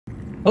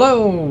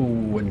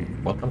Hello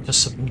and welcome to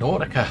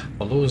Subnautica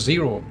Below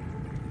Zero.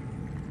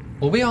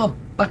 Well, we are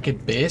back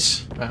at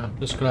base.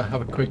 Just gonna have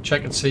a quick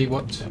check and see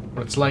what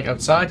it's like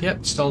outside.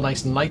 Yep, still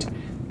nice and light.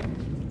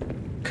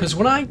 Because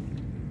when I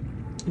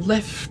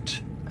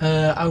left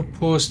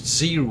Outpost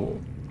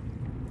Zero,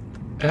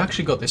 I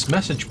actually got this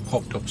message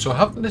popped up. So I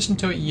haven't listened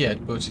to it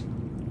yet, but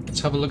let's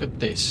have a look at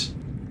this.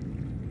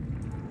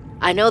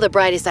 I know the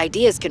brightest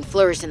ideas can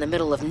flourish in the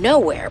middle of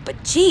nowhere,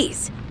 but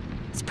geez,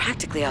 it's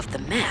practically off the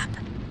map.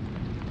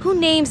 Who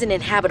names an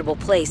inhabitable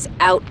place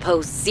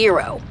Outpost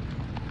Zero?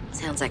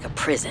 Sounds like a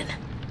prison.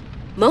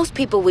 Most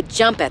people would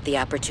jump at the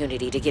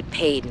opportunity to get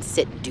paid and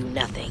sit and do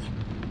nothing.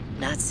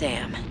 Not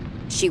Sam.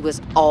 She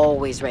was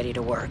always ready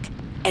to work,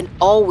 and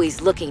always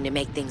looking to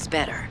make things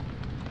better.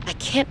 I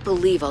can't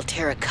believe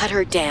Alterra cut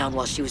her down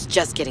while she was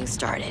just getting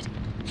started.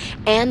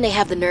 And they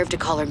have the nerve to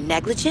call her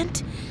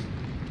negligent?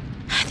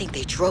 I think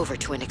they drove her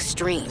to an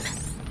extreme.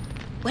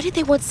 What did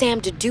they want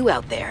Sam to do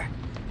out there?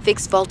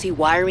 Fix faulty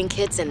wiring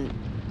kits and,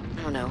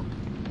 I don't know,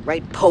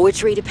 write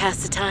poetry to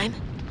pass the time?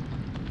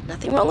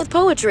 Nothing wrong with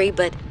poetry,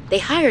 but they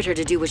hired her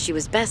to do what she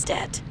was best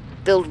at.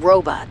 Build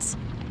robots.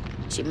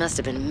 She must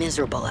have been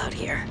miserable out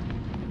here.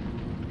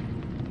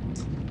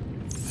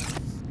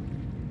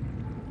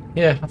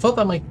 Yeah, I thought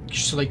that might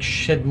just like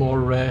shed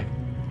more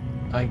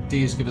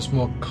ideas, give us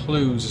more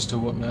clues as to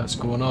what's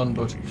going on,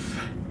 but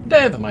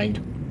never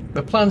mind.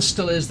 The plan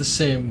still is the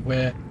same,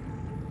 where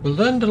we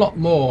learned a lot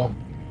more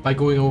by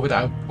going over to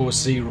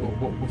Outpost Zero.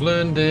 What we've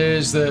learned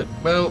is that,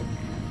 well,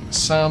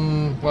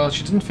 Sam, well,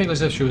 she didn't feel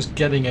as if she was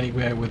getting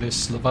anywhere with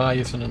this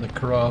Leviathan and the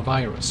Kharaa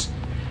virus.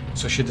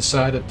 So she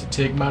decided to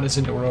take matters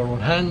into her own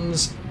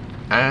hands,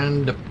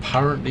 and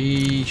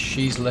apparently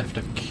she's left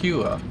a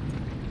cure.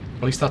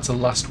 At least that's the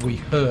last we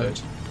heard.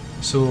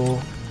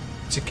 So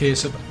it's a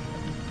case of,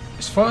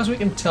 as far as we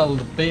can tell,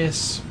 the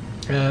base,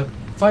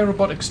 Phi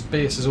Robotics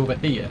base is over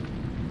here.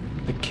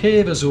 The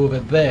cave is over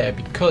there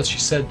because she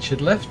said she'd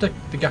left the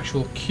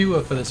actual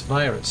cure for this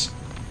virus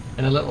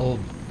in a little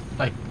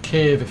like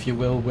cave, if you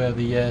will, where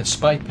the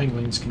spy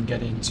penguins can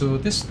get in. So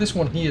this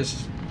one here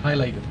is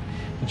highlighted,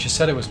 and she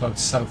said it was about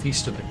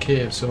southeast of the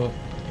cave. So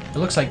it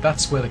looks like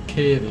that's where the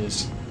cave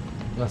is,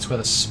 and that's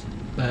where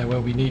where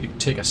we need to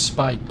take a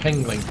spy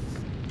pengling.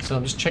 So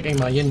I'm just checking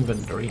my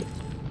inventory.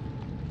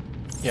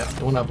 Yeah, I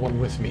don't have one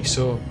with me.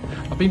 So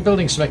I've been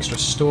building some extra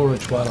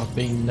storage while I've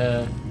been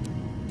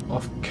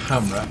off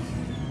camera.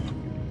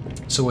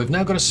 So we've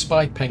now got a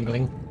spy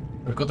pengling.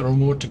 We've got the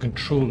remote to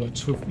control it.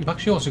 So we've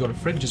actually also got a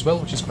fridge as well,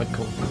 which is quite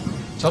cool.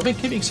 So I've been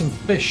keeping some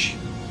fish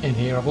in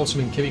here. I've also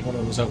been keeping one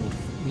of those old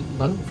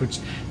lantern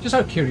fruits, just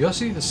out of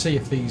curiosity to see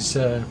if these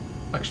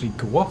actually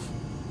go off.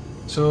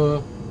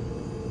 So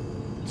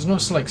there's no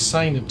like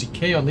sign of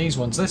decay on these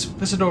ones.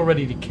 This had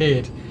already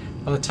decayed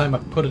by the time I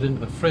put it into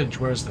the fridge,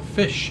 whereas the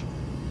fish,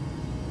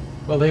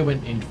 well, they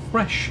went in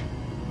fresh.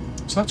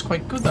 So that's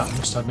quite good, that I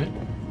must admit.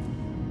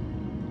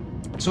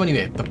 So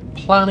anyway, the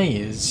plan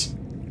is...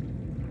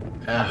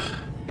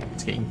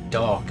 it's getting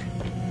dark.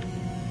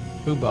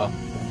 Boobar.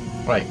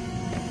 Right.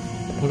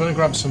 We're going to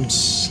grab some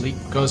sleep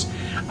because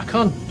I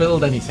can't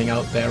build anything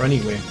out there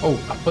anyway. Oh,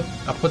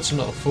 I put some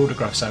little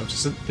photographs out.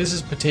 So this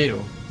is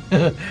Potato.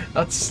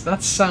 That's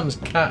Sam's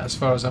cat as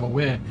far as I'm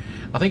aware.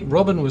 I think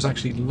Robin was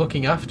actually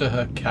looking after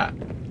her cat.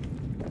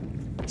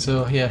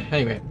 So yeah,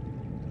 anyway.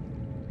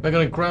 We're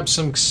going to grab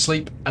some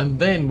sleep and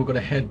then we're going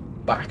to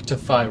head back to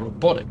Phi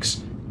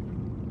Robotics.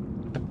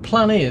 The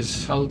plan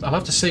is, I'll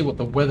have to see what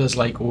the weather's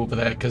like over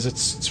there because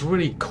it's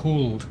really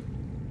cold.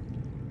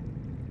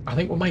 I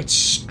think we might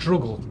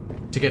struggle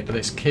to get to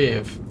this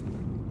cave,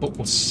 but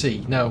we'll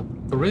see. Now,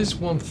 there is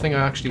one thing I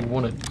actually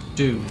want to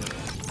do.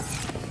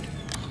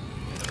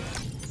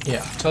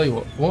 Yeah, I'll tell you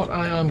what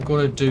I am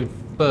going to do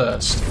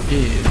first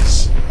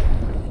is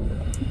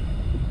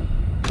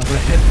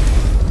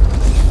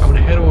I'm going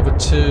to head over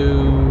to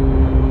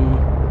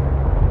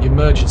the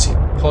emergency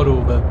pod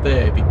over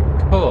there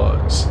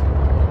because,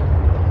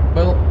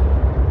 well,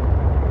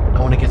 I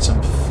want to get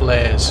some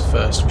flares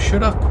first. We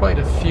should have quite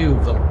a few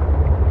of them,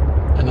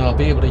 and then I'll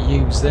be able to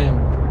use them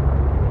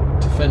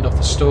to fend off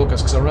the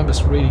stalkers, because I remember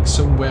reading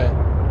somewhere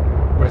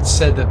where it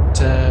said that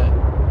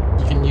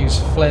you can use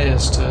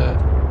flares to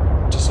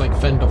just like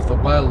fend off the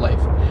wildlife.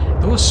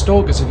 Those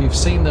stalkers, if you've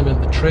seen them in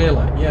the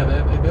trailer, yeah,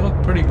 they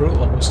look pretty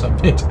brutal, I must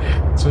admit.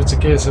 So it's a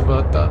case of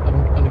I'm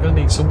going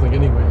to need something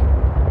anyway.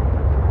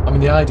 I mean,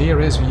 the idea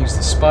is we use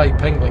the spy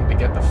pengling to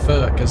get the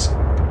fur, because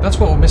that's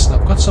what we're missing.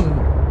 I've got some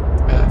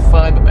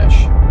fibre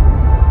mesh,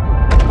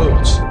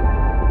 but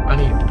I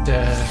need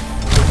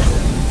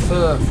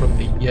fur from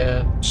the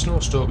Snow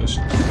Stalkers.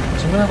 So I'm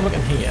going to have a look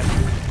in here.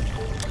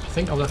 I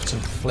think I left some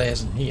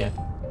flares in here.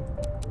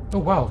 Oh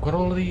wow, I've got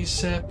all of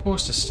these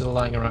posters still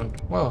lying around.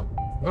 Wow,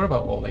 I forgot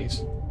about all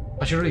these.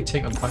 I should really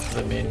take them back to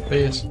the main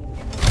base.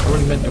 I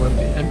really meant to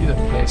empty the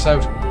place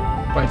out.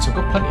 Right, so I've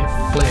got plenty of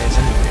flares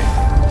anyway.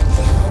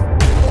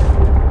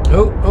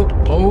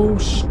 Oh,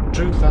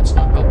 truth, that's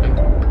not helping.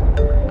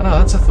 I know,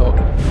 that's a thought.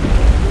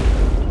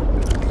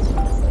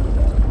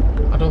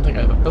 I don't think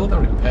I ever built a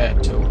repair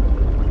tool.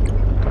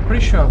 I'm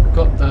pretty sure I've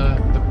got the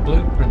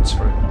blueprint blueprints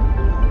for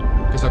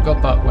it. Because I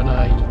got that when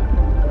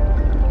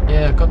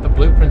yeah, I got the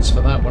blueprints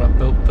for that when I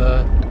built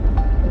the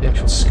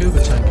actual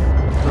scuba tank.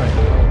 Right,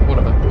 well,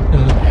 whatever.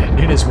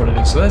 It is what it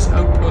is. So there's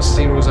Outpost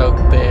Zero's out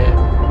there.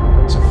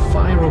 So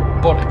Phi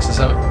Robotics is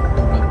out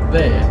over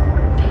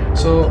there.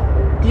 So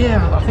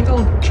yeah, I think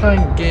I'll try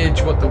and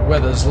gauge what the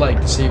weather's like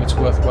to see if it's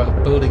worthwhile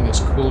building this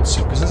cold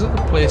suit, because there's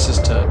other places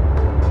to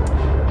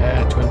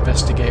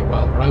investigate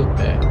while we're out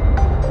there.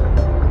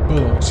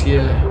 But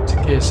yeah, it's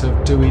a case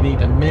of, do we need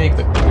to make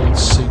the cold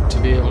suit to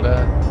be able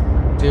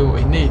to do what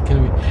we need?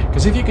 Can we?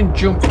 Because if you can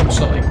jump from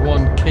sort of like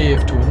one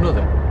cave to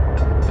another,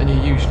 then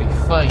you're usually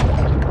fine.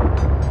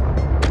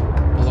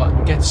 Although I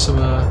can get some,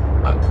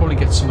 I'll probably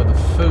get some of the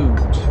food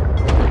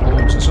that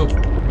warms us up.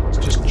 Let's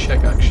just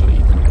check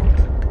actually.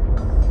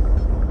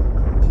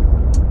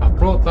 I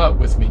brought that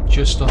with me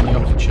just on the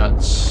off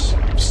chance.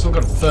 I've still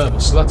got a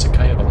thermos, so that's a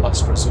kind of a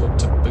last resort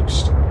to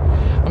boost.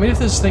 I mean, if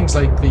there's things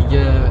like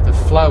the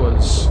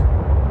flowers,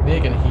 they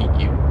can heat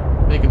you,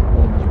 they can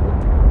warm you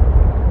up.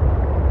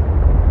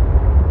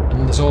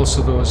 And there's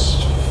also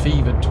those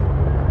fevered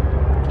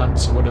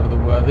plants or whatever they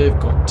were, they've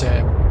got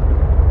a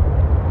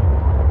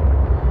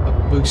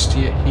boost to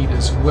your heat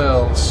as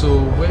well.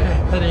 So we're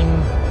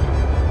heading,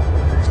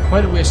 it's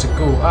quite a ways to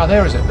go. Ah,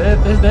 there is it,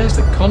 there's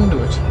the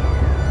conduit.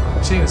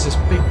 See, there's this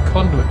big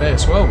conduit there,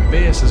 so our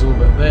base is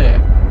over there.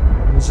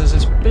 And there's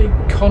this big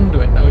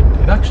conduit. Now,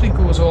 it actually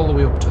goes all the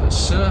way up to the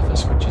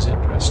surface, which is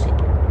interesting.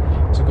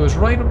 So it goes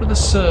right up to the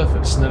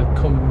surface, and then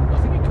I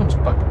think it comes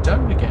back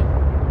down again.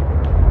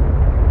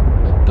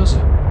 Or does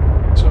it?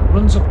 So it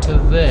runs up to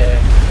there.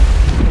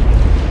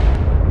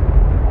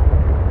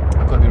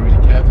 I've got to be really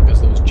careful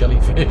because those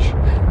jellyfish.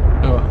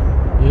 Oh,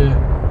 yeah.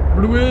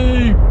 Run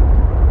away!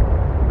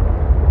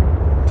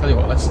 Tell you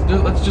what, let's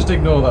just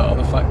ignore that, or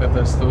the fact that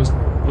there's those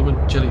blooming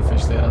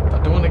jellyfish there. I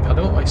don't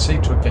want my sea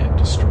truck getting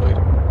destroyed.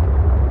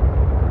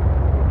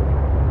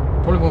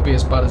 Probably won't be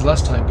as bad as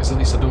last time because at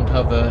least I don't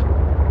have the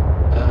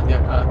I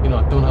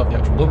don't have the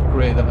actual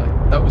upgrade.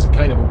 That was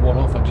kind of a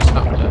one-off. I just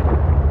happened to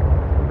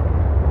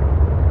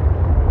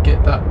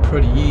get that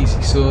pretty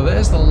easy. So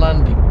there's the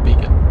landing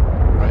beacon.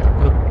 Right,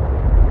 I'm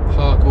gonna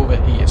park over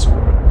here so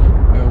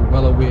we're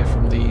well away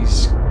from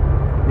these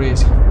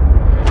crazy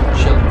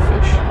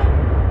jellyfish.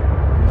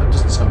 That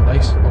doesn't sound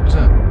nice. What was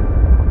that?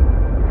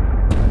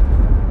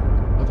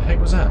 What the heck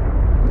was that?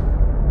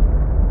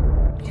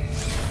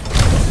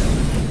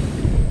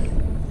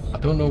 I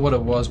don't know what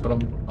it was, but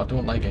I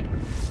don't like it.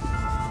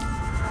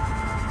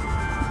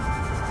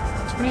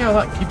 It's funny how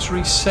that keeps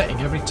resetting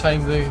every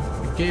time the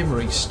game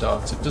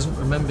restarts. It doesn't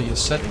remember your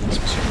settings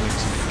for some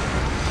reason.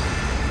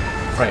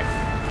 Right,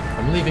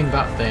 I'm leaving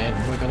that there,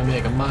 and we're going to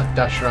make a mad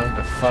dash around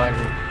to Phi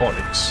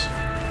Robotics.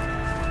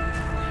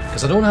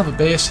 Because I don't have a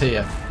base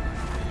here,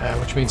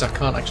 which means I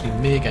can't actually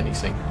make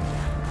anything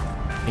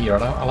here.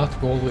 I'll have to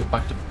go all the way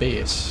back to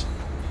base.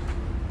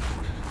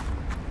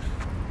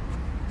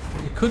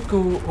 We could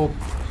go up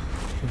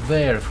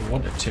there if we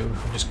wanted to.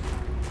 I'm just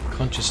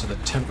conscious of the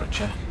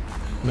temperature.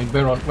 I mean,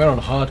 we're on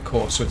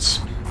hardcore, so it's,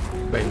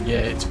 well, yeah,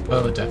 it's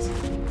permadeath.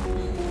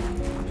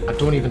 I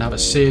don't even have a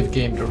save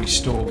game to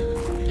restore.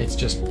 It's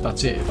just,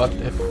 that's it. If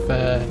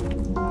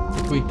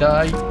we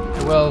die,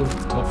 well,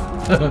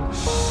 tough.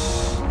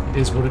 It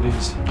is what it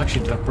is.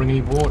 Actually, did I bring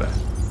any water?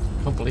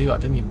 I can't believe I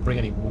didn't even bring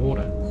any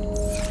water.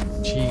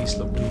 Jeez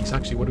Louise.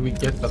 Actually, what do we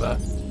get for that?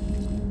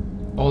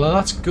 Oh, now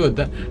that's good.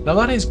 Now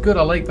that is good.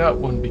 I like that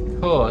one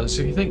because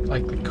if you think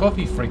like the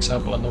coffee, for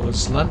example, and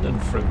those lantern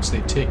fruits,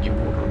 they take your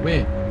water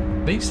away.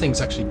 These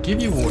things actually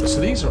give you water, so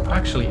these are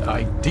actually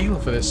ideal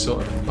for this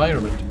sort of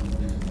environment.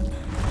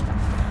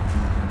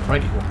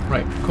 Right,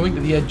 coming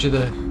to the edge of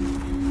the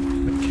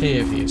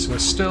cave here, so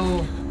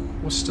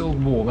we're still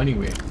warm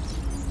anyway.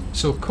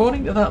 So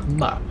according to that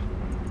map,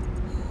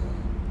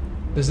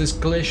 there's this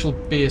glacial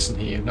basin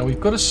here. Now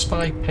we've got a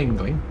spy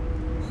pengling.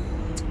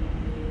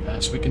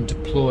 So we can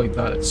deploy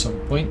that at some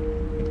point.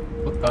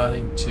 Put that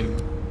into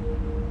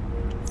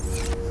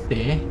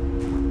there.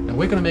 And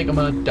we're going to make a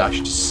mad dash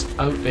just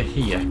out to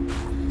here.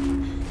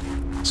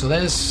 So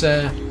there's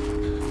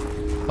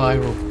Phi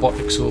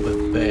Robotics over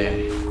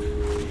there.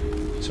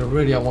 So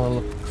really I want to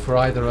look for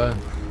either a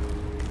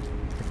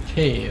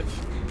cave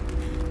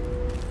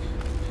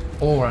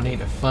or I need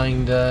to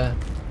find a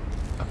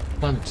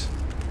plant.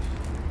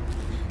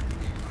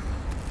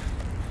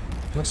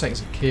 Looks like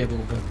it's a cave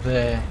over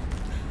there.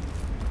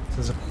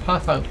 There's a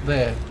path out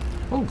there.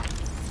 Oh!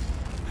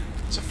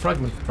 It's a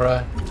fragment for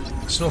a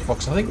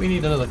Snowfox. I think we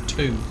need another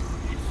 2.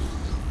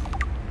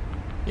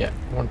 Yeah,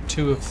 we want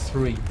 2 of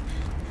 3.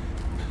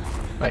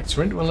 Right, so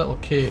we're into a little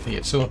cave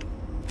here. So,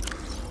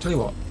 tell you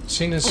what,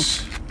 seeing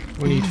as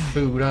we need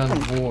food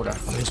and water,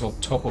 I may as well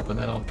top up and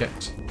then I'll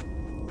get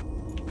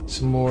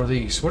some more of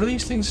these. What are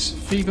these things?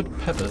 Fevered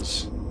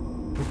peppers.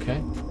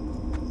 Okay.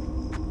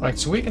 Right,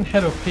 so we can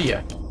head up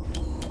here,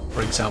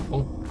 for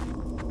example.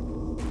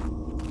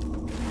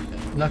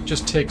 And that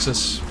just takes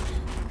us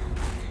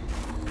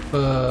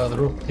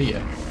further up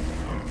here.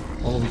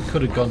 Although we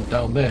could have gone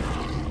down there.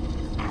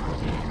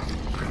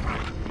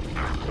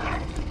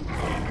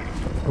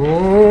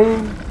 Oh!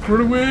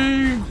 Run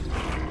away!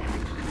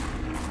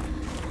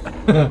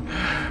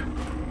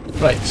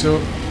 Right,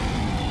 so...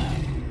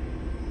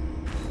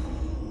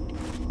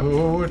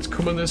 Oh, it's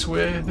coming this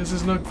way. This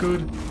is not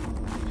good.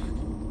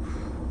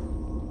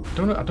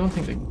 I don't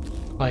think they can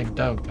climb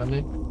down, can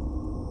they?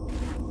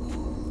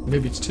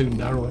 Maybe it's too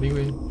narrow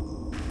anyway.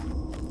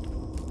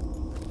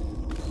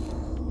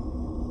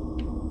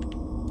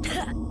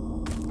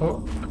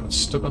 Oh, I got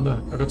stuck on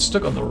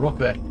the rock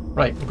there.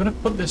 Right, I'm gonna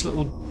put this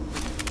little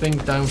thing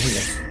down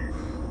here.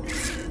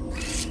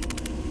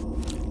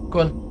 Go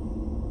on.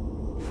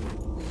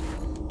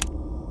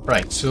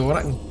 Right, so what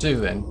I can do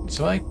then,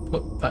 so I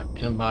put that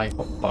in my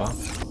hotbar.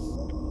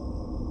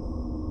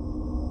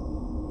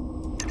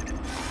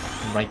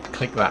 Right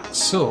click that.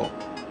 So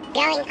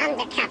going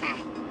undercover.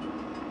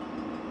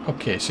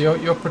 Okay, so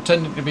you're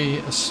pretending to be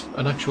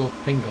an actual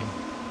pengling.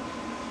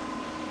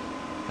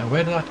 Now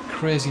where did that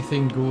crazy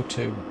thing go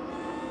to?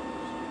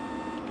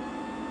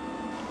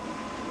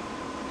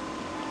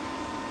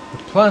 The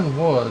plan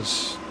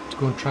was to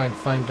go and try and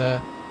find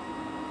the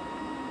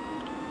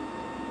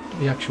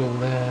actual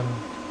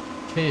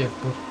cave,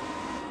 but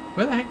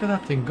where the heck did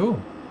that thing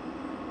go?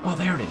 Oh,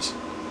 there it is.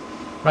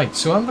 Right,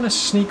 so I'm going to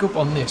sneak up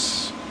on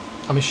this.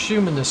 I'm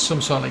assuming there's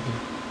some sort of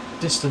like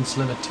distance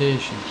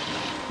limitation.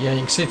 Yeah, you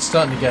can see it's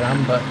starting to get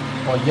amber,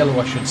 or yellow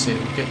I should say.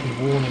 We're getting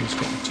warnings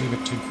getting too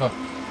bit too far.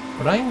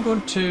 But I'm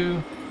going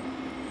to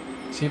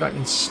see if I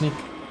can sneak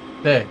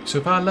there. So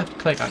if I left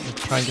click, I can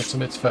try and get some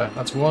bits fur.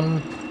 That's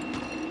one.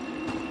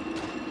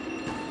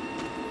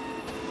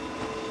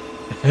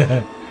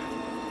 Can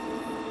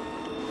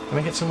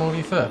I get some more of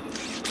your fur?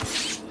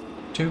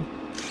 2,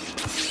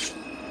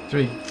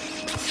 3,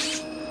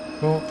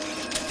 4.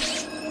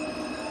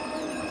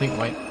 I think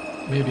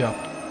maybe our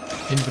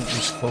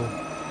inventory's full.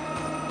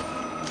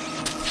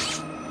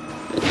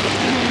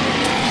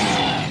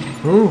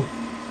 Ooh!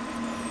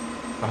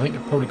 I think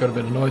I've probably got a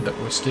bit annoyed that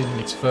we're stealing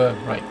its fur.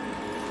 Right.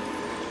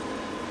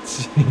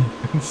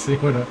 Let's see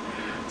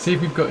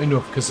if we've got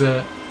enough, because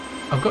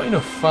I've got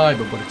enough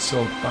fibre, but it's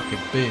all back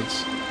at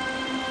base.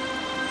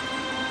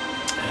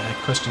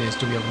 Question is,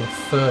 do we have enough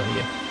fur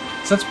here?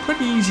 So that's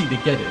pretty easy to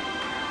get it.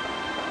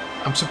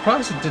 I'm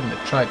surprised it didn't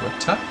try to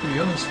attack, to be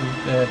honest,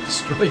 and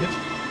destroy it.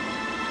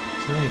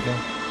 So there you go.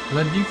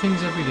 Learn new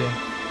things every day.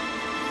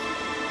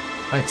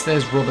 Right, so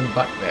there's Robin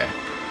back there.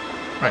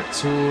 Right,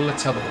 so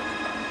let's have a look.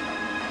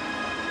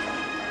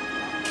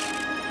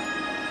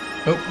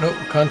 Oh, nope,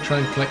 can't try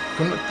and collect.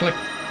 Click.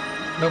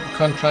 Nope,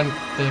 can't try and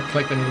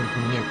collect anything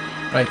from you.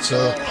 Right,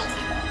 so...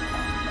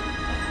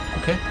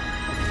 Okay.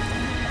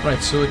 Right,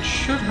 so it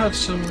should have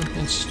some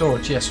in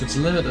storage. Yes, so it's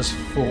limited as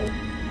 4.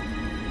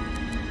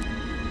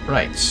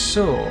 Right,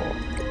 so...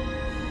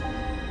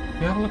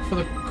 we have a look for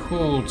the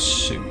cold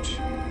suit.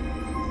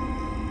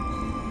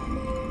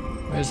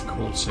 Where's the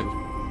cold suit?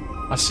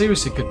 I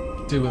seriously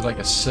could do with like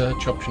a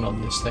search option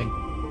on this thing.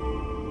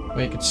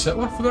 Where you could search...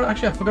 Oh, I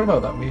forgot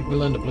about that. We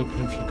learned a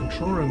blueprint for the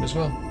control room as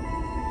well.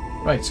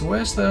 Right, so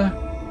where's the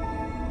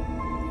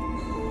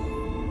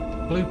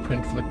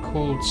blueprint for the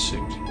cold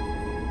suit?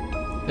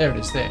 There it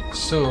is there.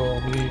 So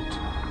we need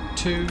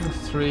 2,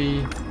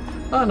 3...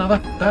 Oh no,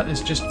 that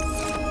is just...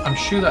 I'm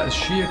sure that is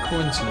sheer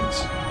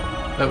coincidence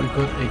that we've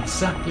got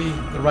exactly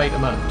the right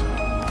amount.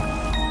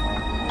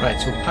 Right,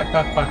 so we'll pack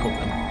that back up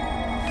then.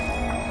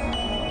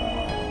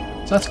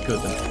 So that's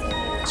good then.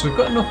 So we've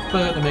got enough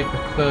fur to make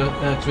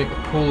the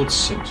cold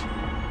suit.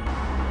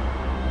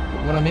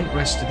 But what I'm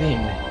interested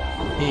in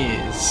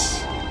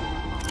is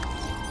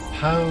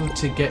how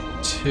to get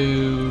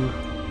to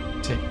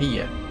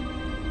here.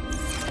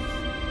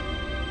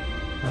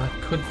 That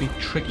could be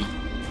tricky.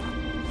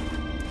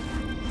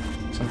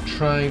 So I'm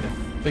trying to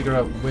figure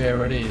out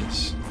where it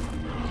is.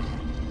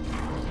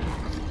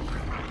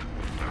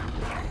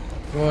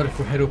 What if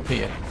we head up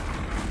here?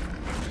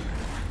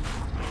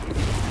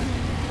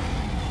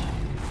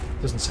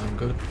 Doesn't sound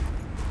good.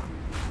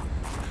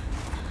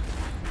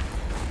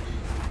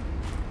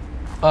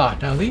 Ah,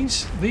 now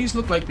these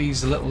look like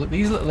these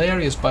little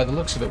areas by the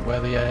looks of it, where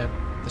the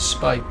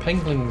spy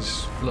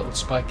penglings, little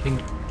spy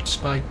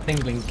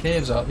pengling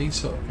caves are. These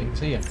sort of things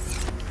here.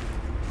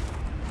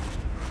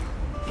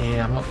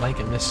 Yeah, I'm not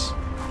liking this.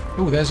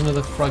 Oh, there's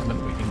another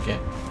fragment we can get.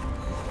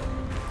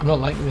 I'm not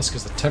liking this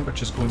because the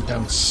temperature's going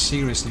down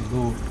seriously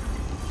low.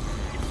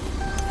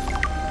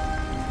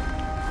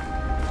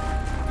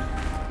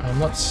 I'm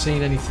not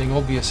seeing anything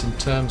obvious in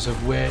terms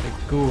of where to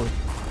go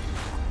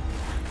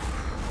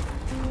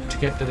to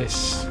get to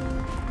this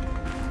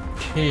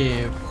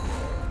cave.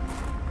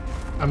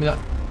 I mean, that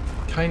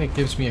kind of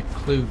gives me a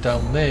clue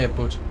down there,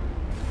 but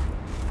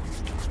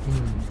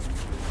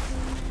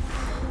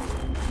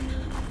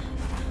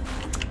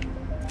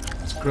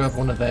let's grab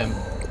one of them.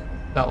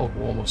 That'll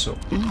warm us up.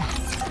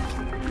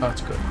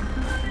 That's good.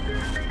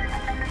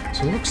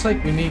 So it looks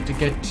like we need to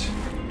get...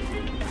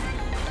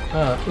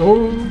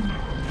 oh!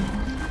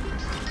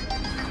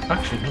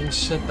 Actually, having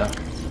said that,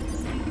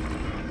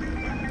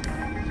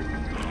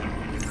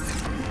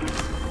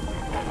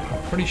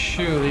 I'm pretty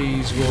sure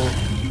these will...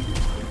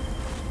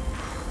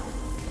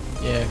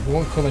 yeah,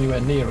 won't come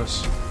anywhere near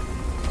us.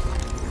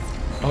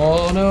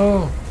 Oh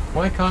no!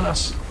 Why can't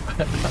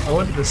I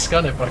wanted to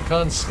scan it, but I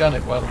can't scan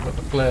it while I'm at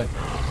the play.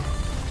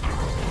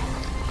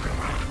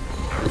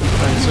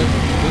 Right, so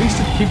at least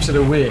it keeps it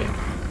away.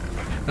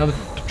 Now the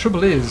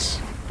trouble is,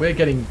 we're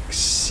getting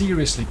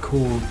seriously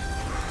cold.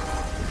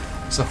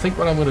 So I think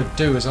what I'm going to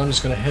do is I'm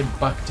just going to head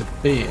back to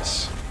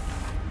base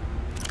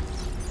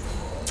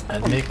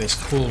and make this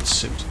cold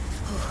suit.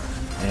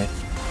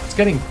 It's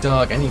getting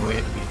dark anyway,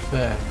 to be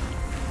fair.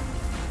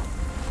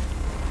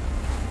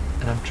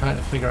 And I'm trying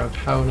to figure out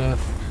how on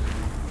earth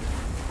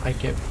I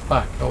get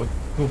back. Oh,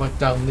 go back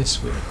down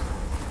this way.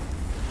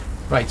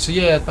 Right, so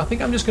yeah, I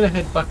think I'm just going to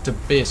head back to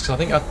base because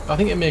I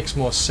think it makes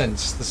more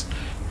sense. There's,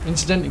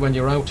 incidentally, when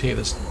you're out here,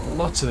 there's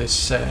lots of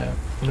this,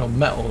 you know,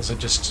 metals are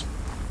just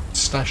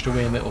stashed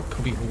away in little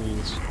cubby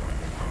holes.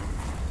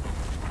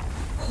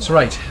 So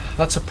right,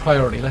 that's a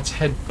priority. Let's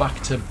head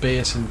back to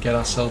base and get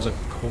ourselves a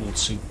cold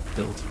suit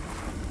built.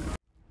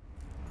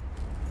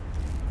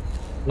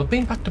 Well, I've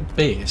been back to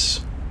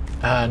base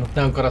and we've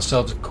now got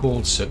ourselves a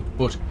cold suit,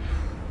 but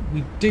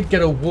we did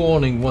get a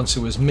warning once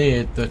it was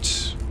made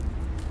that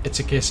it's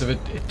a case of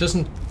it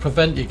doesn't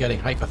prevent you getting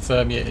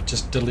hypothermia, it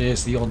just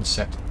delays the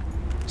onset.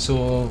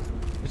 So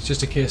it's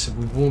just a case of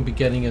we won't be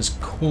getting as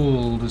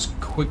cold as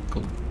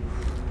quickly.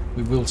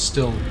 We will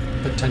still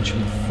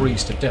potentially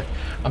freeze to death.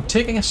 I'm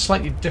taking a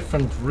slightly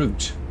different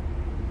route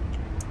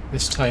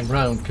this time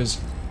round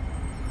because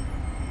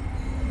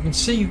you can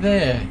see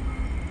there's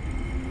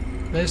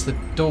the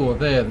door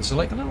there. There's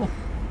like a little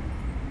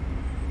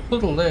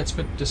puddle there. It's a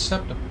bit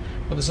deceptive.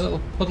 But there's a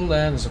little puddle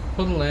there, and there's a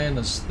puddle there, and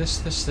there's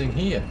this thing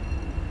here.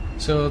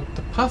 So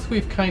the path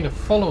we've kind of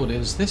followed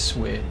is this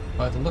way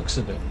by the looks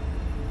of it.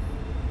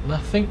 And I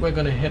think we're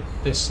going to hit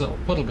this little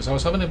puddle because I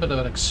was having a bit of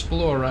an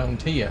explore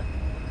around here.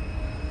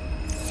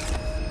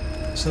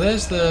 So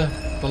there's the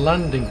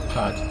landing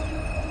pad.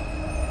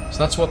 So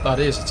that's what that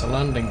is, it's a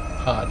landing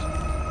pad.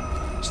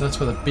 So that's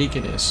where the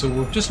beacon is. So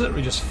we've just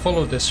literally just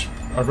followed this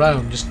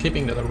around, just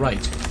keeping to the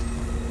right.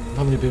 I'm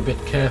having to be a bit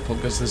careful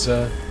because there's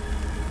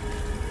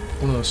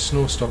one of those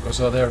Snow Stalkers.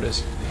 Oh, there it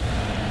is.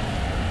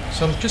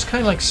 So I'm just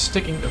kind of like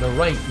sticking to the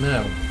right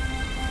now.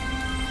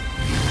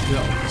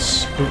 Yeah,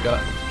 spook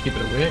that, keep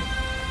it away.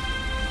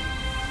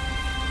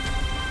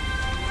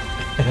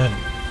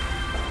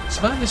 So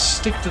if I just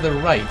stick to the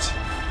right,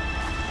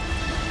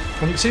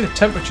 when you can see the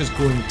temperature's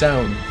going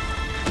down,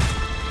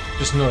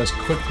 just not as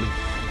quickly.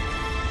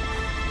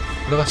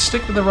 But if I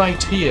stick to the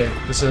right here,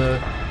 there's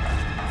a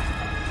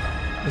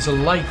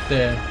light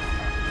there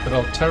that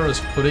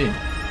Alterra's put in.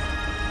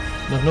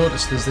 And I've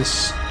noticed there's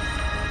this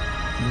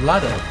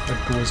ladder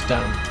that goes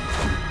down.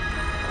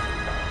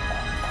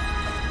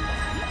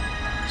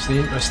 So the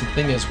interesting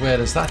thing is, where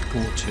does that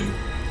go to?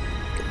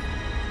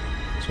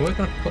 So we're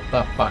going to put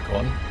that back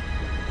on.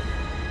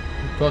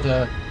 We've got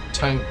a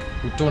tank.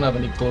 We don't have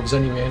any gloves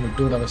anyway, and we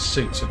don't have a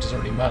suit, so it doesn't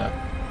really matter.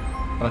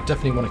 But I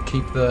definitely want to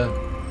keep the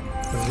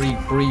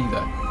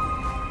rebreather.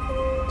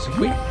 So if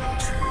we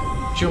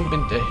jump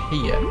into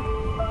here,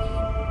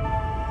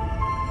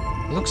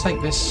 it looks like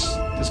this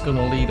is going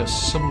to lead us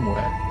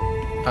somewhere.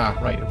 Ah,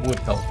 right, it would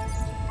help.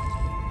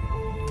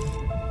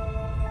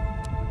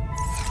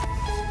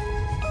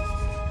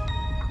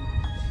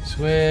 So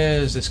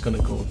where's this going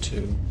to go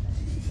to?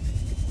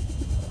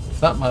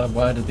 For that matter,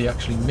 why did they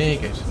actually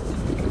make it?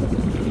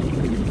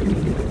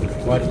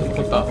 Why did they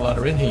put that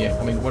ladder in here?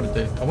 I mean, what did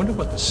they... I wonder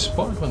what they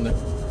spotted when they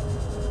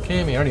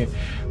came here. Anyway,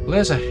 well,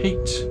 there's a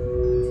heat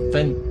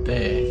vent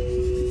there.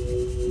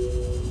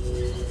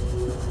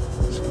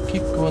 So we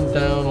keep going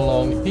down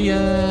along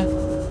here.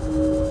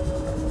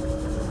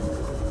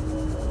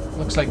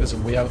 Looks like there's a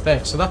way out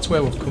there. So that's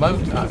where we've come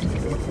out at,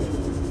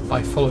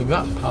 by following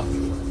that path,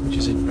 which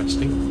is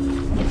interesting.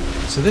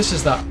 So this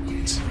is that...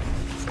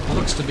 It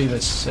looks to be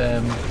this...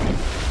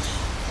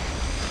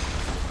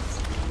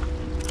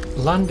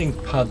 landing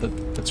pad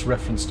that's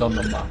referenced on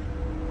the map.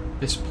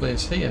 This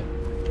place here.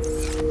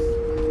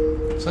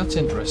 So that's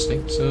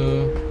interesting.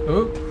 So,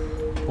 oh,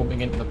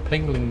 bumping into the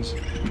penglings.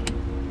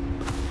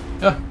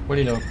 Ah, what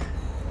do you know?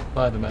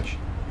 By the mesh.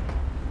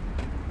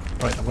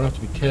 Right, I'm going to have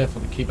to be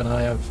careful to keep an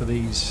eye out for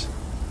these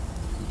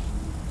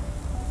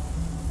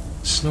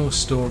Snow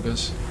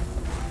Stalkers.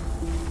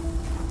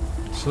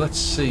 So let's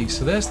see.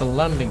 So there's the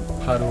landing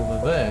pad over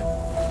there.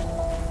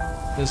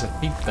 There's a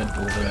heat vent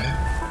over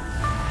there.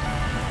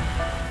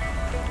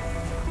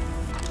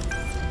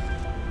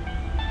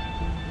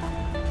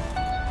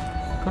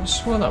 I could have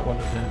sworn that one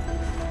was there.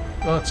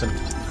 Oh, that's a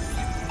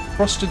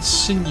frosted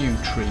sinew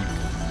tree.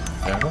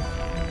 Fair enough.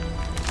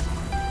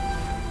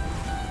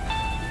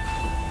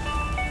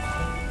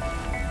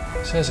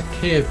 So there's a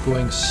cave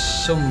going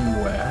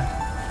somewhere.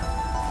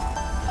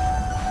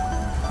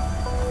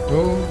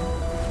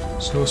 Oh,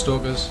 Snow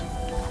Stalkers.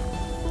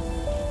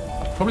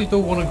 I probably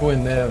don't want to go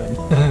in there then.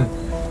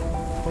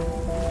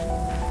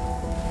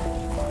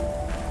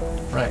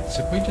 Right,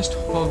 so if we just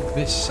hug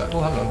this... Oh,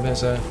 hang on,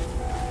 there's a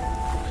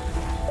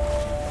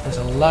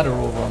ladder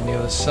over on the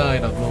other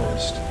side, I've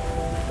noticed.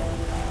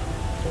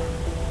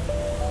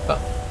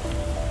 That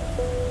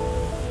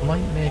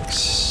might make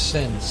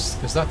sense,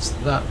 because that's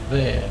that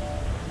there.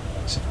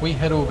 So if we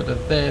head over to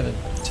there, then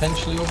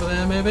potentially over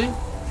there maybe?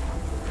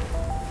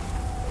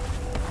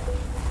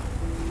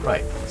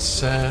 Right,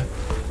 so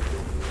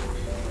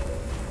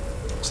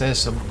there's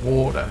some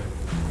water.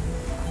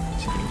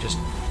 So we can just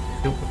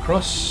jump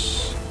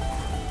across.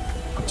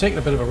 I'm taking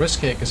a bit of a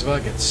risk here because if I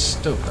get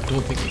stuck, I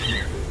don't think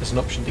there's an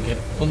option to get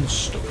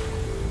unstuck.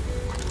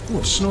 Ooh,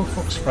 a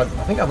Snowfox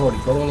fragment. I think I've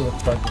already got all of the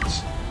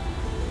fragments.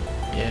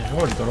 Yeah, I've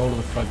already got all of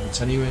the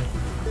fragments anyway.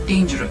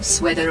 Dangerous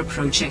weather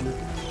approaching.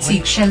 Are Seek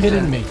you shelter.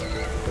 kidding me?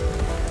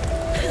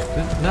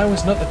 Now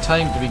is not the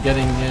time to be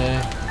getting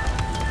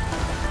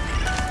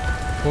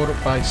caught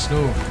up by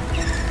snow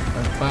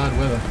and bad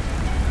weather.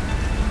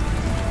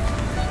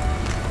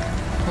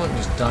 I can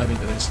just dive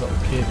into this little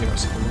cave here, I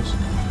suppose.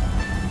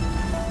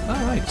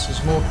 Alright, so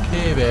there's more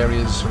cave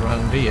areas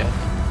around here.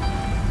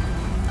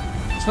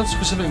 It's not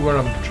specifically where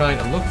I'm trying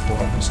to look for,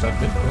 I must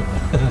admit, but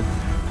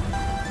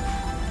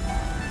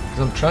because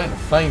I'm trying to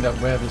find out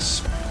where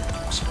this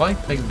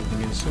spike pengling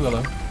thing is. Oh,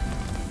 hello.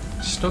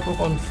 Stuck up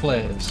on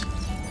flares.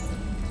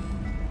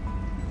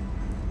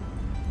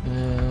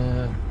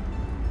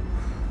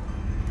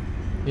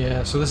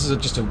 Yeah, so this is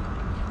just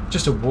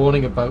a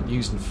warning about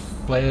using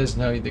flares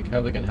and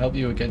how they can help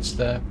you against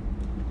the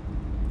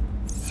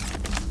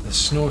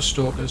Snow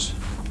Stalkers.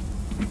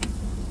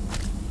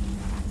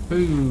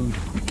 Food.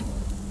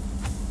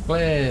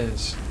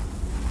 Flares.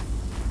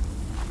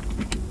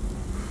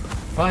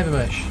 Fiber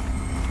mesh.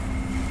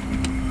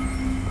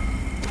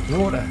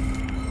 Water.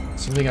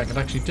 Something I can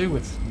actually do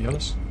with, to be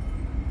honest.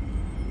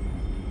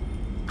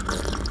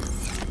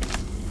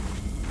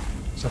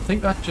 So I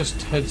think that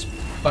just heads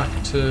back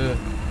to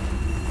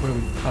where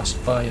we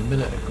passed by a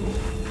minute ago.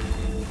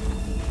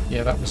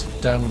 Yeah, that was the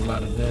down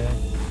ladder there.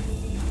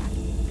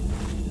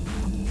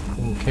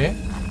 Okay.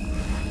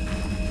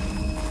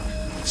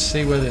 Let's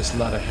see where this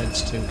ladder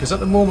heads to, because at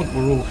the moment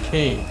we're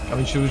okay. I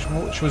mean, she was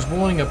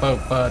warning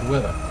about bad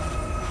weather,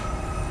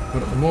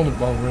 but at the moment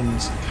while we're in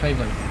this kind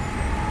of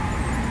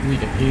like, we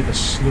can hear the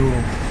snow.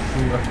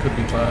 Ooh, that could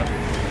be bad.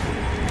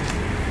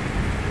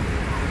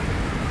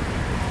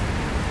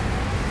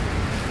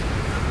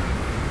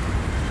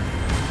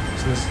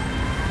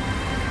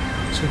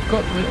 So we've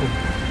got little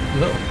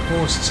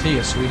posts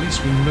here, so at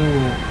least we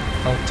know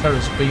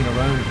Alterra's been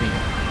around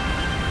here.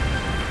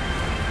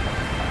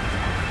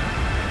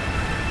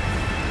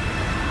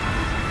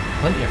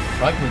 Plenty of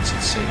fragments,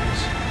 it seems.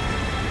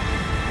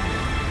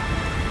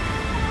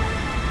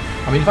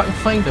 I mean, if I can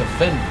find a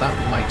vent, that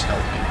might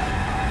help me.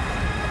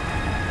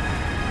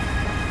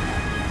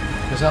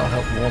 Because that'll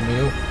help warm me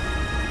up.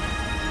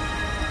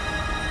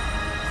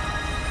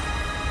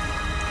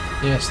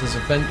 Yes, there's a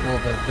vent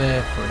over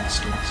there, for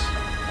instance.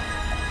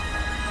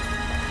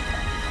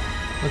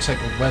 Looks like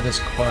the weather's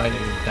quieting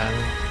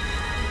down.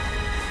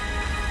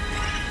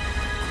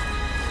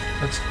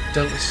 That's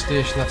Delta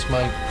Station, that's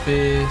my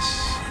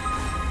base.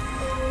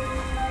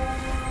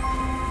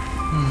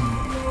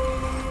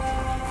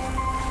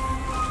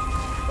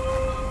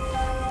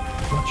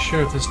 I'm not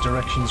sure if this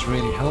direction's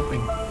really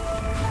helping.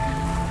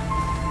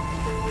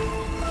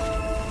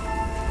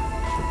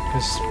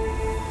 Because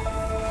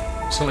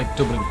it's sort of like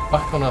doubling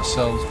back on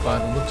ourselves by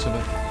the looks of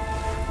it.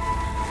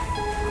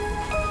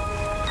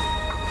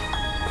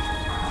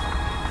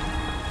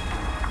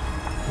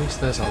 At least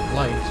there's a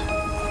light.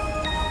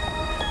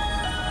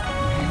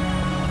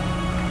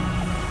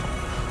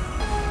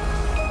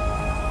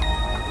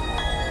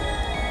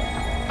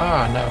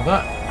 Ah, now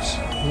that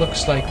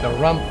looks like the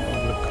ramp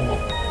that would have come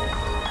up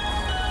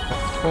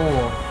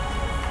before.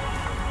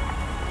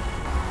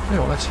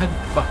 Anyway, let's head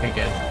back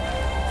again.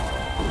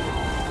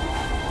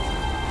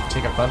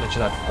 Take advantage of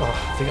that. Oh,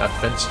 I think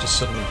that vent's just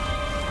suddenly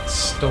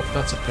stuck.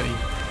 That's a pity.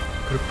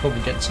 Could have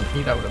probably gotten some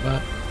heat out of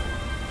that.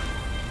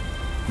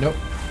 Nope.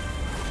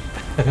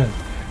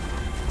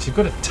 So you've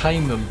got to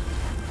time them.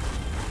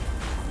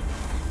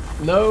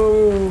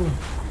 No!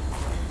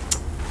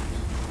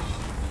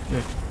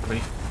 Good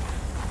grief.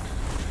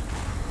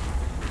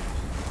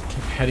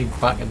 Keep heading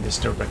back in this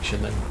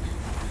direction then.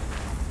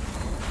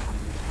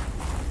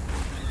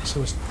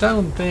 So it's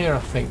down there, I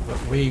think,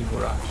 that we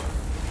were at.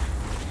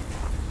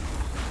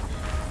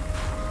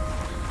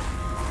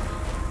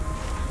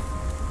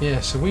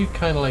 Yeah, so we've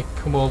kind of like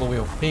come all the way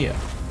up here.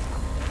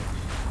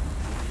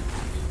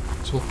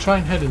 So we'll try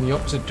and head in the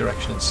opposite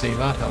direction and see if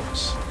that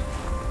helps.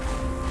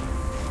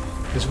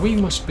 Because we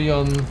must be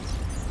on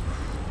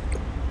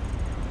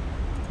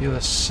the other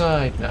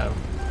side now.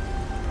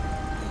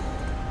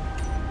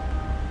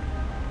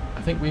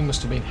 I think we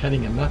must have been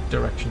heading in that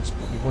direction,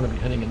 but we want to be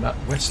heading in that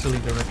westerly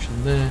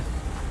direction there.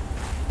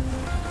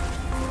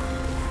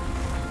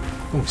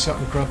 Oh, so I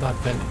can grab that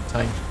vent in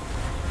time.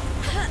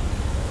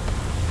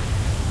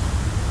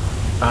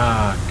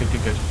 Ah, good,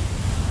 good, good.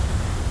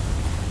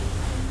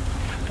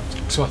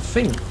 So I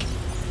think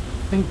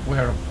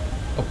we're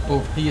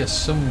above here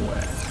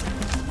somewhere.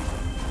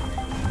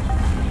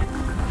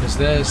 Because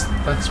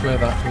that's where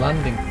that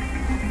landing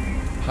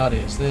pad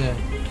is there.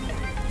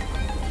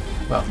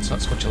 Well, it's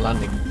not so much a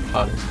landing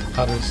pad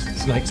is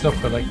it's not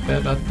for like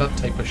that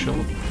type of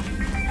shuttle.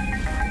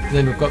 And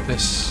then we've got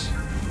this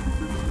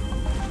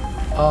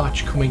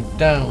arch coming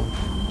down.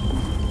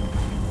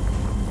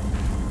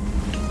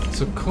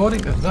 So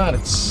according to that,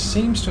 it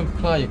seems to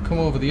imply you come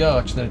over the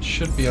arch, then it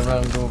should be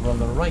around over on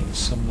the right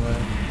somewhere.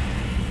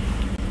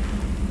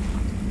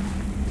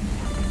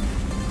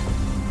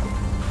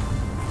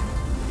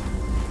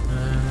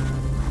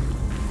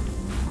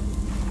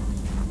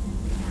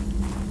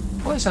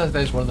 Well,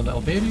 there's one of the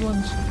little baby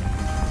ones.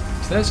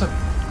 So there's a.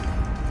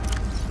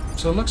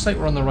 So it looks like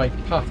we're on the right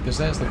path because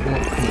there's the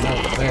water coming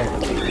out there.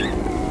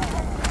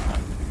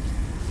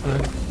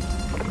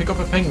 Pick up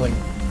a pengling.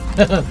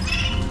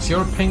 So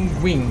you're a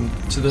penguin.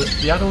 So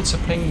the adults are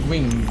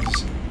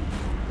penguins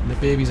and the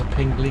babies are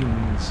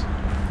penglings.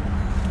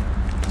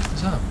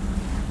 What's that?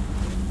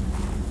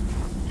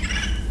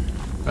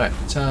 Right,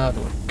 let's have a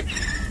look.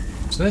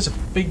 So there's a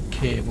big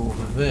cave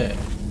over there.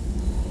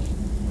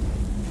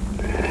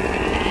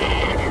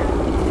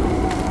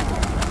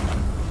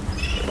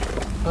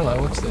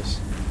 Hello, what's this?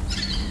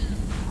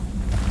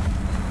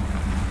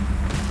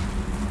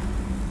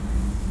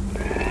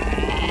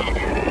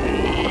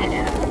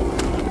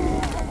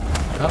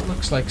 That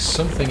looks like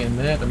something in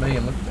there to me.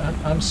 Look,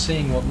 I'm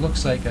seeing what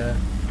looks like a...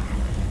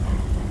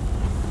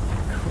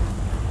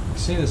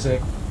 See, there's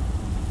a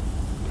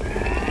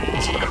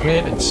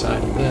crate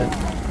inside of there.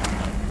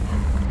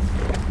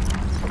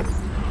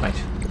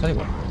 Right, tell you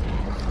what.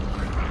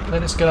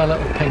 Let us get our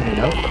little penguin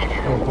out.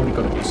 Oh, we've already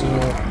got it. So...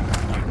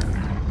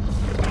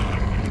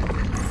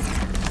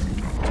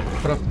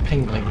 put a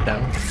pengling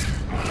down.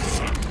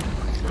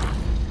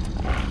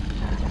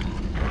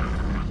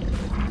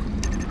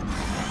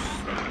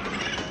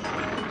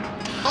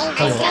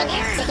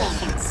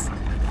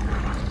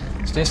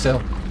 Stay still.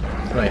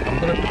 Right, I'm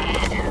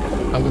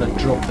gonna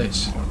drop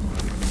this.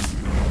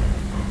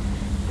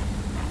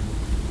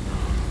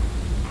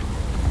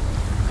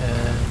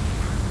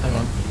 Hang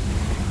on.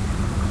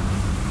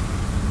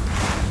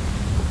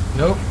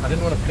 Nope, I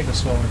didn't want to pick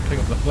this one. I want to pick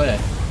up the flare.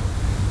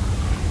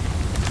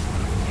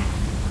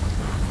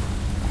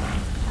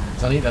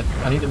 I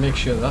need to make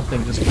sure that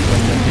thing doesn't go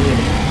anywhere near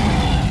me.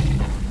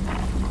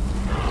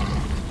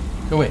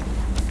 Go away.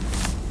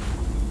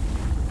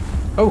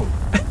 Oh!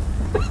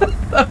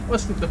 That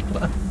wasn't the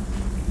plan.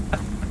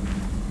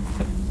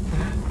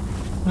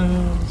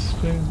 Oh,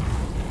 spoon.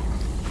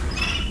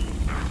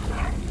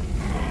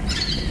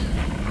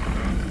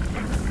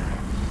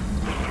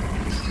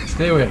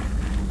 Stay away.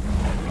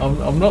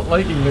 I'm not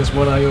liking this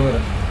one iota.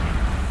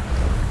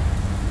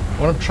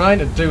 What I'm trying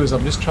to do is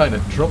I'm just trying to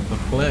drop the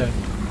flare.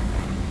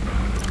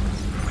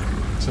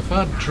 So if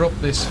I drop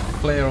this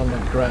flare on the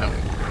ground,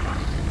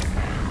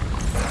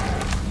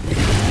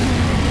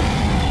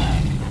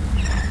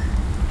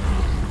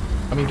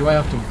 I mean, do I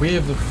have to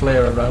wave the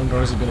flare around,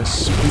 or is it going to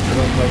spook it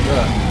off like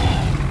that?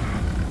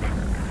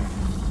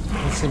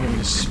 Let's see if we can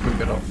just spook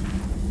it off.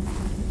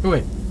 Go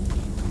away.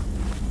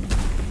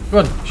 Go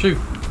on, shoot.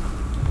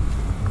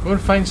 Go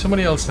and find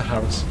somebody else to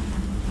harass.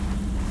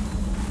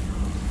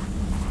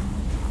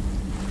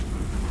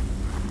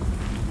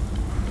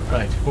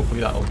 Right,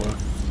 hopefully that'll work.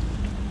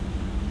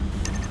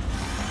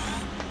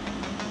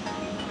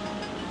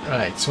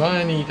 Right, so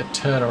I need to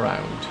turn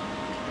around.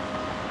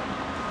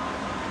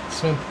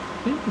 So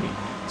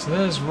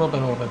there's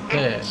Robin over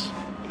there.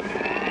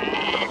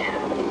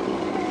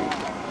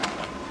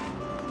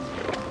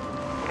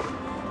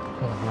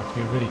 Oh, I have to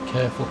be really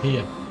careful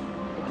here.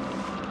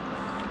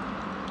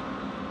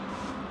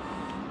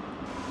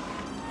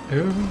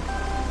 Ooh.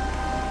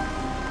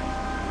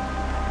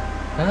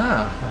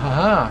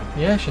 Haha.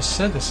 Yeah, she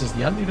said this is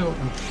the antidote.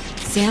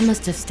 Sam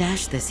must have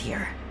stashed this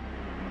here.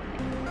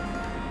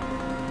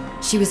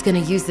 She was going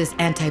to use this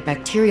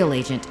antibacterial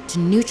agent to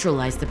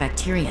neutralize the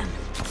bacterium.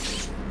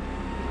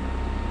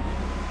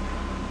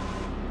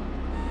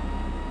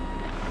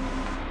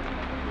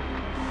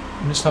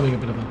 I'm just having a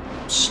bit of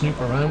a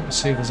snoop around to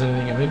see if there's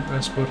anything of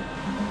interest, but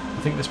I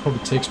think this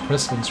probably takes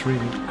precedence,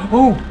 really.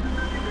 Oh!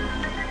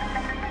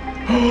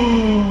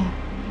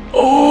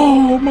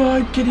 Oh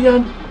my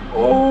Gideon!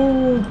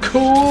 Oh,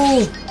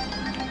 cool!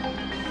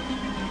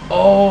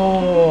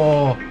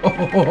 Oh!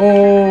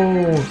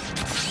 Oh!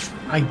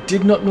 I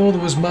did not know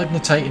there was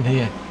magnetite in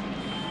here.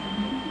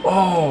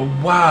 Oh,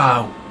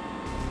 wow!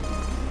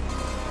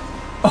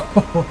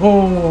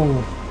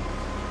 Oh!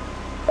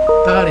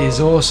 That is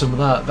awesome,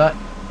 that.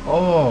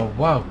 Oh,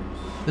 wow.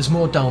 There's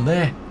more down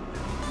there.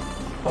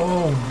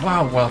 Oh,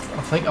 wow. Well,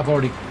 I think I've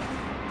already...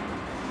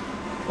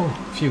 Oh,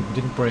 phew,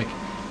 didn't break.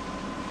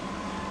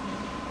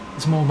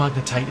 There's more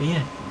magnetite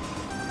here.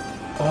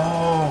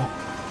 Oh,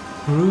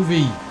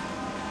 groovy.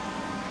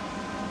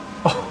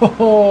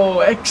 Oh,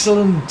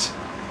 excellent.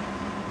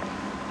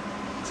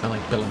 Sound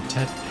like Bill and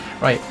Ted.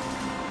 Right,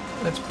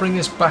 let's bring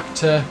this back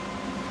to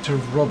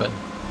Robin.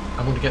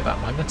 I'm going to get that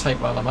magnetite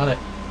while I'm at it.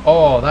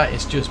 Oh, that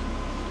is just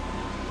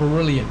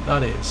brilliant,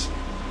 that is.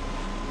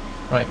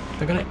 Right,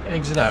 they're going to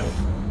exit out.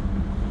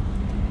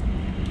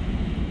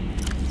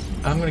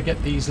 I'm going to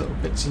get these little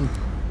bits and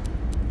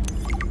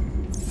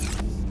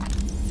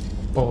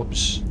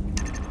bobs,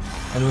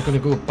 and we're going to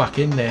go back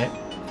in there.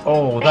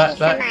 Oh, that.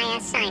 My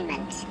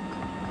assignment.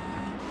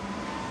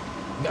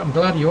 I'm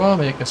glad you are,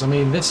 mate, because I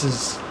mean this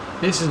is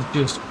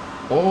just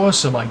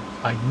awesome. I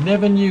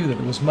never knew that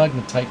there was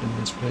magnetite in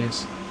this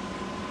place.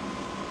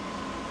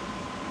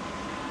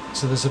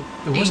 So there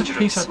was a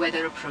piece of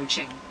weather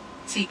approaching.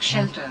 Seek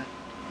shelter.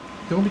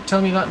 Don't be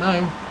telling me that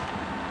now.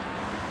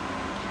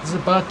 This is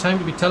a bad time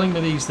to be telling me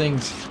these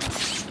things.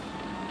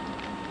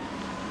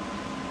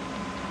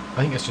 I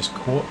think it's just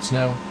quartz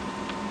now.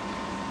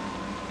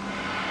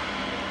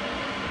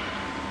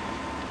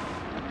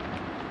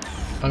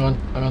 Hang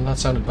on, that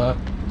sounded bad.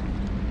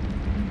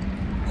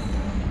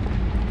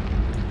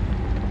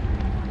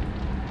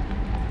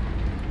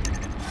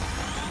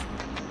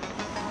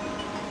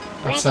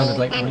 That sounded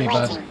like really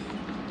bad.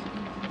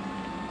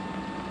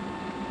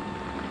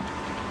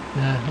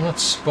 Nah, I'm not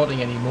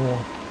spotting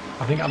anymore.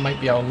 I think that might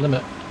be our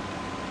limit.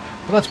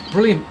 But that's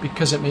brilliant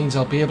because it means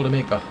I'll be able to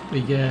make the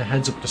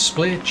heads-up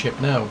display chip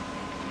now.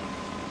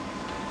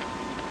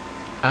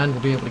 And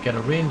we'll be able to get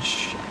a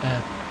range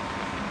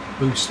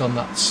boost on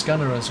that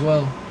scanner as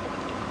well.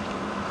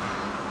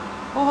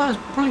 Oh,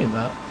 that's brilliant,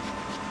 that.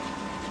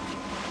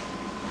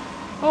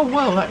 Oh,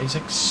 wow, that is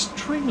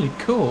extremely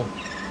cool.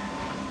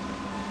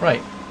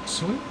 Right,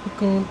 so we're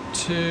going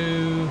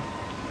to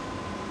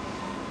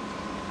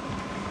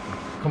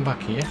come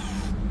back here.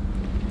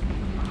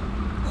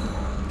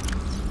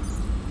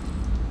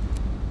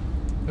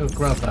 We'll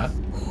grab that.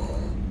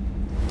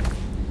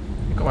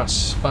 We've got our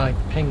spy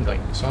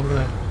pengling, so I'm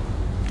going to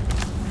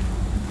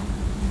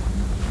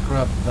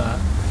grab that.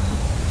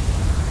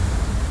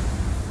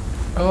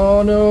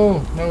 Oh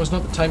no! Now is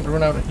not the time to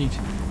run out of heat.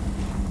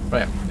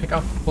 Right, pick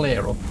our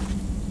flare up.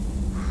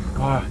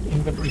 Ah,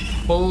 inventory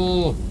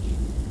full.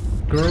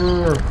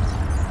 Grrr.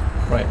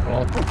 Right,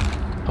 well,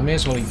 I may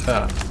as well eat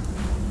that.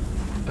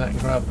 I can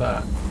grab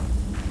that.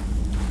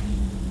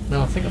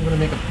 Now I think I'm going to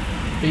make a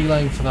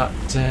beeline for that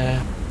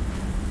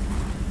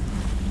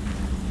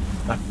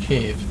that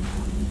cave,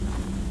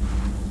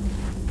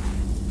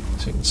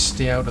 so we can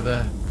stay out of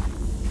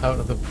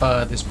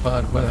this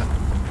bad weather,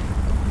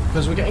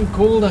 because we're getting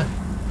colder.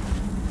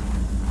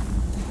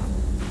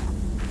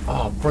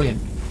 Oh,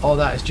 brilliant! Oh,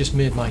 that has just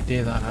made my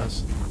day. That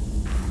has.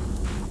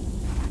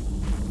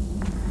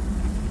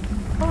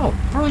 Oh,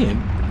 brilliant!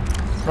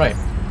 Right,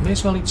 may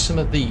as well eat some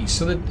of these.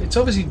 So that it's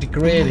obviously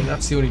degrading.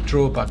 That's the only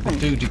drawback. They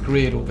do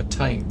degrade over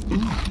time,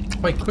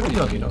 quite quickly,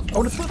 oddly enough. I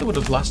would have thought they would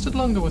have lasted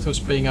longer with us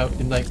being out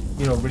in, like,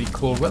 you know, really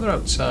cold weather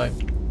outside.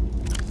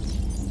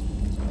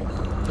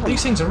 But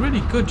these things are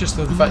really good, just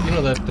the fact, you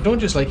know, they don't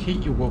just like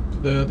heat you up.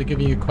 They're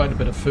giving you quite a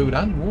bit of food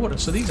and water,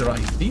 so these are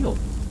ideal.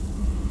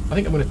 I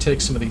think I'm going to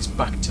take some of these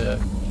back to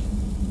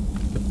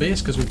the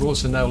base, because we've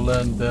also now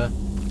learned the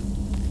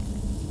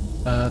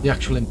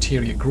actual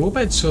interior grow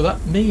bed. So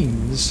that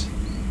means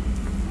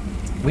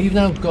we've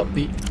now got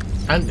the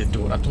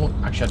antidote. I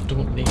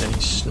don't need any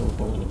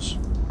snowballs.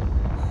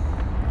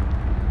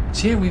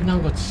 So here we've now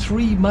got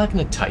 3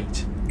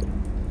 magnetite.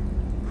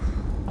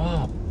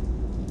 Oh,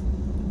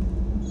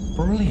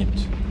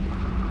 brilliant.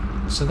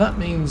 So that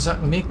means I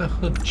can make the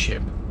hood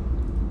chip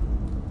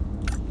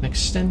and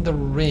extend the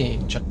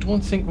range. I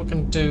don't think we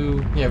can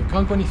do... Yeah, we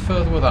can't go any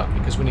further with that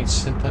because we need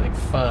synthetic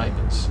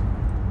fibres.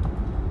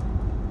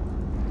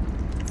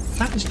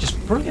 That is just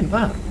brilliant,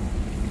 that.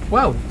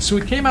 Wow, so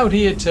we came out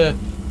here to...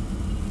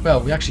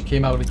 Well, we actually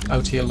came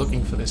out here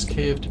looking for this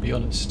cave, to be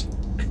honest.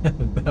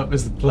 That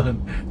was the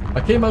plan.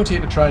 I came out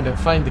here to try to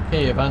find the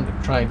cave and to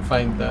try and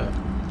find the...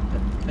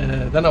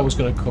 then I was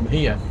going to come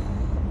here.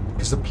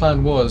 Because the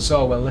plan was,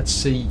 oh well, let's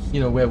see, you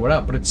know, where we're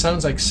at. But it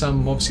sounds like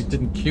Sam obviously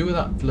didn't cure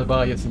that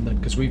Leviathan then,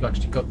 because we've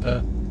actually got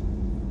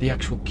the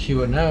actual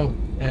cure now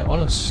on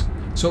us.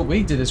 So what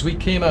we did is we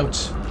came out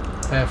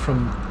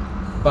from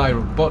Phi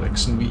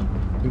Robotics, and we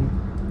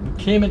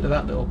came into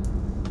that little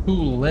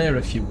pool there,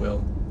 if you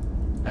will.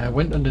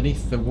 Went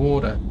underneath the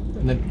water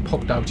and then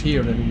popped out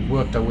here and then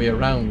worked our way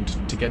around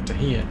to get to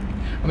here.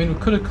 I mean, we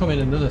could have come in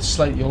another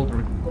slightly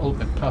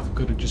alternate path. We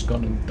could have just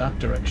gone in that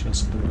direction, I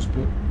suppose,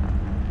 but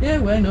yeah,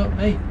 why not?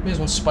 Hey, may as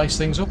well spice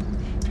things up.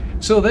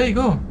 So there you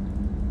go.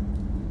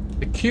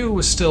 The Q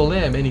was still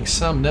there, meaning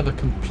Sam never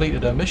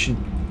completed her mission,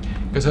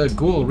 because her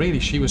goal, really,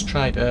 she was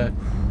trying to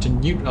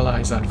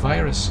neutralise that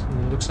virus,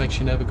 and it looks like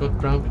she never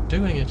got round to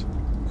doing it.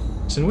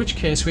 So in which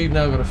case, we've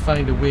now got to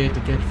find a way to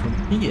get from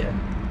here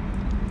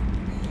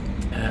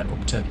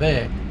up to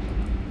there.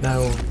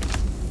 Now,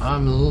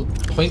 I'm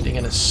pointing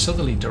in a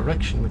southerly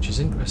direction, which is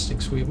interesting,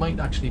 so we might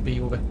actually be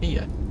over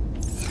here.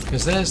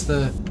 Because there's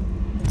the...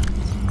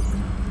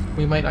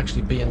 We might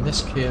actually be in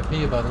this cave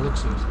here by the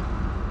looks of it.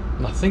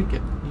 And I think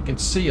you can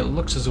see it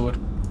looks as though it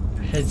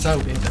heads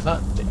out into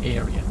that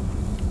area.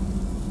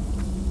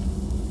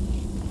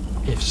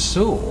 If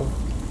so,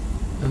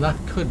 then that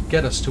could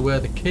get us to where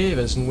the cave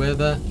is and where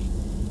the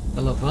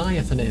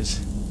Leviathan is.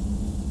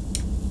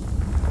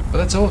 But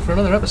that's all for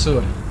another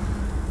episode.